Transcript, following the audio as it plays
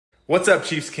What's up,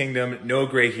 Chiefs Kingdom? Noah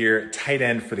Gray here, tight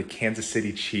end for the Kansas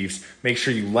City Chiefs. Make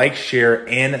sure you like, share,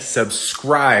 and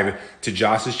subscribe to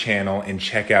Josh's channel and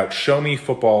check out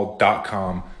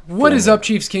showmefootball.com. What is up,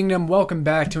 Chiefs Kingdom? Welcome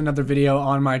back to another video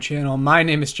on my channel. My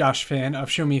name is Josh Fan of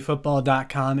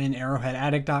showmefootball.com and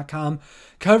arrowheadaddict.com,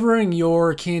 covering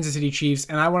your Kansas City Chiefs.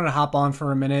 And I wanted to hop on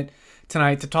for a minute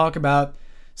tonight to talk about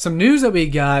some news that we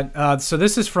got. So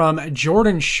this is from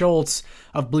Jordan Schultz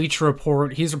of Bleacher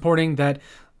Report. He's reporting that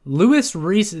Louis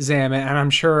Rees-Zammit, and I'm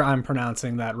sure I'm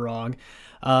pronouncing that wrong,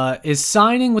 is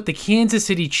signing with the Kansas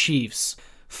City Chiefs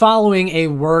following a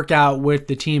workout with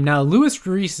the team. Now, Louis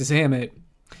Rees-Zammit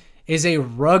is a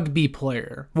rugby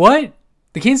player. What?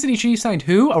 The Kansas City Chiefs signed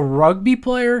who? A rugby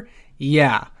player?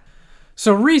 Yeah.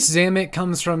 So Rees-Zammit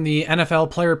comes from the NFL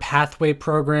Player Pathway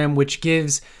Program, which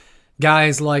gives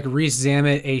guys like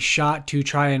Rees-Zammit a shot to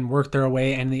try and work their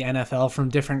way in the NFL from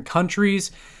different countries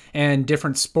and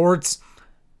different sports.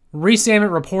 Rees-Zammit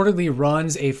reportedly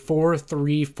runs a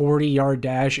 4.3 40-yard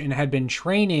dash and had been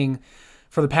training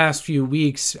for the past few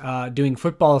weeks doing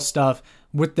football stuff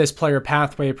with this player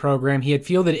pathway program. He had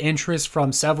fielded interest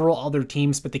from several other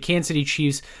teams, but the Kansas City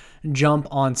Chiefs jump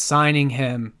on signing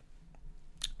him.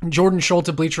 Jordan Schultz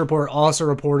of Bleacher Report also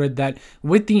reported that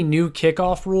with the new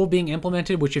kickoff rule being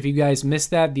implemented, which if you guys missed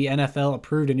that, the NFL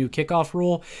approved a new kickoff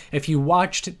rule. If you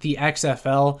watched the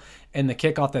XFL and the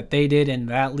kickoff that they did in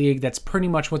that league, that's pretty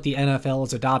much what the NFL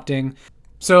is adopting.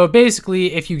 So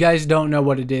basically, if you guys don't know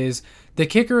what it is, the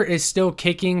kicker is still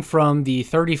kicking from the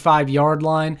 35-yard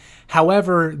line.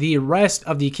 However, the rest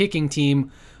of the kicking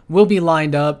team will be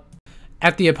lined up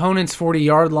at the opponent's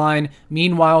 40-yard line.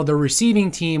 Meanwhile, the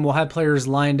receiving team will have players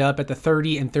lined up at the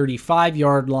 30 and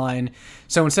 35-yard line.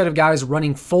 So instead of guys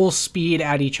running full speed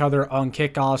at each other on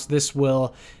kickoffs, this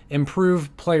will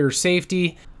improve player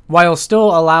safety while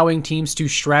still allowing teams to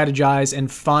strategize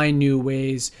and find new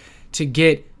ways to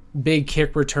get big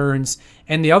kick returns.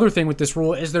 And the other thing with this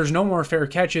rule is there's no more fair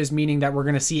catches, meaning that we're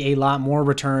going to see a lot more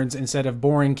returns instead of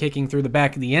boring kicking through the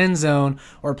back of the end zone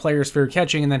or players fair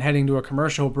catching and then heading to a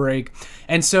commercial break.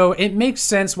 And so it makes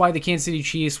sense why the Kansas City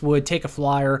Chiefs would take a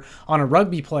flyer on a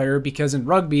rugby player, because in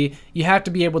rugby, you have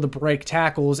to be able to break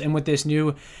tackles. And with this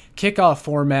new kickoff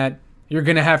format, you're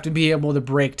going to have to be able to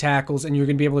break tackles and you're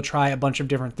going to be able to try a bunch of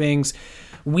different things.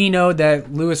 We know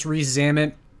that Louis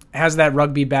Rees-Zammit has that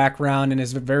rugby background and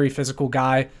is a very physical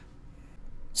guy.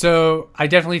 So I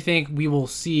definitely think we will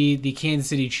see the Kansas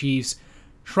City Chiefs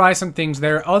try some things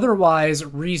there. Otherwise,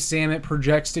 Rees-Zammit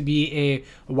projects to be a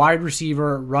wide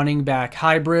receiver running back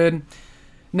hybrid.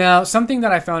 Now, something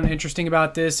that I found interesting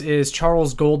about this is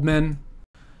Charles Goldman.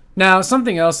 Now,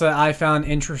 something else that I found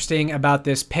interesting about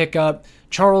this pickup,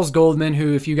 Charles Goldman,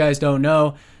 who, if you guys don't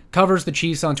know, covers the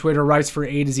Chiefs on Twitter, writes for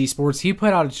A to Z Sports. He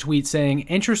put out a tweet saying,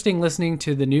 "Interesting listening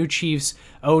to the new Chiefs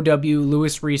OW,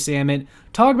 Louis Rees-Zammit,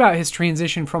 talk about his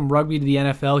transition from rugby to the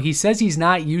NFL. He says he's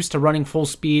not used to running full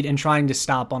speed and trying to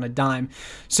stop on a dime."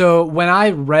 So when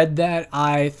I read that,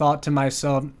 I thought to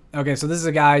myself, okay, so this is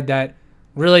a guy that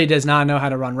really does not know how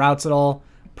to run routes at all.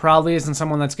 Probably isn't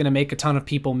someone that's going to make a ton of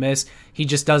people miss. He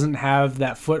just doesn't have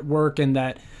that footwork and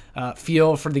that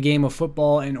feel for the game of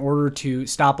football in order to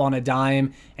stop on a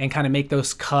dime and kind of make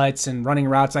those cuts and running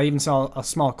routes. I even saw a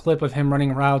small clip of him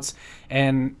running routes,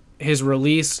 and his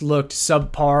release looked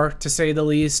subpar, to say the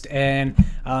least, and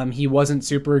he wasn't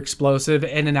super explosive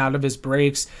in and out of his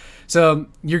breaks. So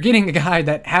you're getting a guy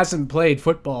that hasn't played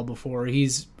football before.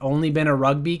 He's only been a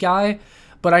rugby guy,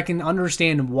 but I can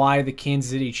understand why the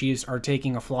Kansas City Chiefs are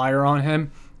taking a flyer on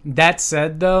him. That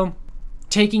said, though,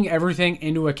 taking everything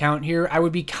into account here, I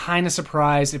would be kind of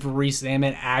surprised if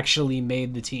Rees-Zammit actually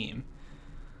made the team.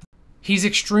 He's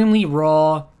extremely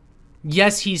raw.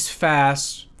 Yes, he's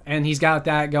fast, and he's got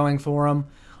that going for him.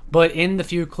 But in the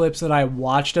few clips that I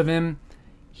watched of him,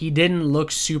 he didn't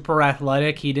look super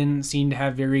athletic. He didn't seem to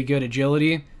have very good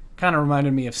agility. Kind of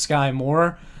reminded me of Sky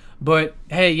Moore. But,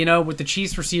 hey, you know, with the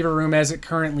Chiefs receiver room as it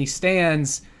currently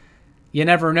stands, you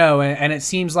never know. And it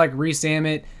seems like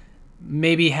Rees-Zammit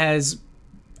maybe has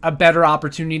a better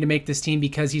opportunity to make this team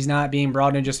because he's not being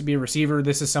brought in just to be a receiver.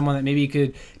 This is someone that maybe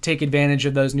could take advantage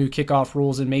of those new kickoff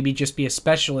rules and maybe just be a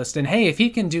specialist. And hey, if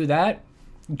he can do that,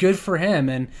 good for him.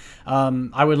 And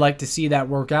I would like to see that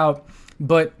work out.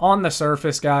 But on the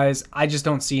surface, guys, I just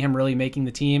don't see him really making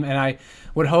the team. And I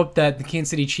would hope that the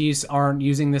Kansas City Chiefs aren't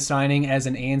using this signing as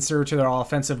an answer to their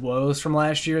offensive woes from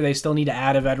last year. They still need to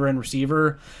add a veteran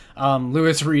receiver.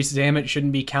 Louis Rees-Zammit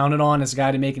shouldn't be counted on as a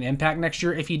guy to make an impact next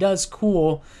year. If he does,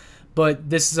 cool.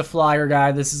 But this is a flyer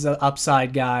guy. This is an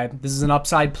upside guy. This is an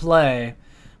upside play.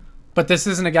 But this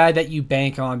isn't a guy that you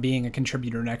bank on being a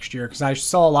contributor next year, because I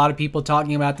saw a lot of people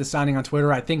talking about the signing on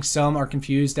Twitter. I think some are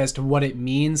confused as to what it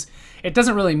means. It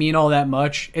doesn't really mean all that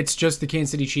much. It's just the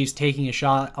Kansas City Chiefs taking a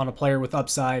shot on a player with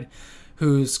upside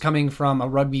who's coming from a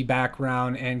rugby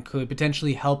background and could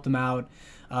potentially help them out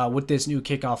with this new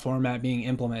kickoff format being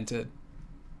implemented.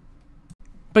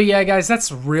 But yeah, guys,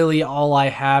 that's really all I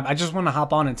have. I just want to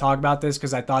hop on and talk about this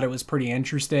because I thought it was pretty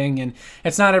interesting. And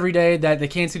it's not every day that the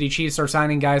Kansas City Chiefs are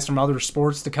signing guys from other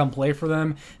sports to come play for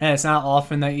them. And it's not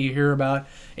often that you hear about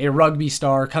a rugby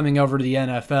star coming over to the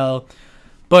NFL.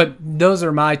 But those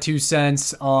are my 2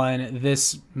 cents on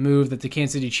this move that the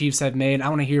Kansas City Chiefs have made. I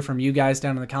want to hear from you guys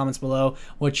down in the comments below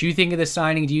what you think of this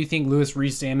signing. Do you think Louis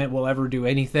Rees-Zammit will ever do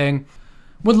anything?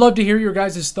 Would love to hear your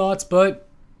guys' thoughts, but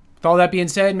with all that being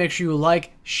said, make sure you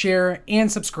like, share,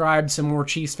 and subscribe so more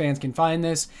Chiefs fans can find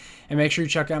this. And make sure you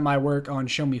check out my work on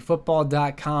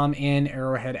showmefootball.com and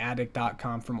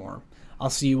arrowheadaddict.com for more. I'll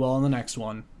see you all in the next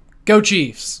one. Go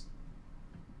Chiefs!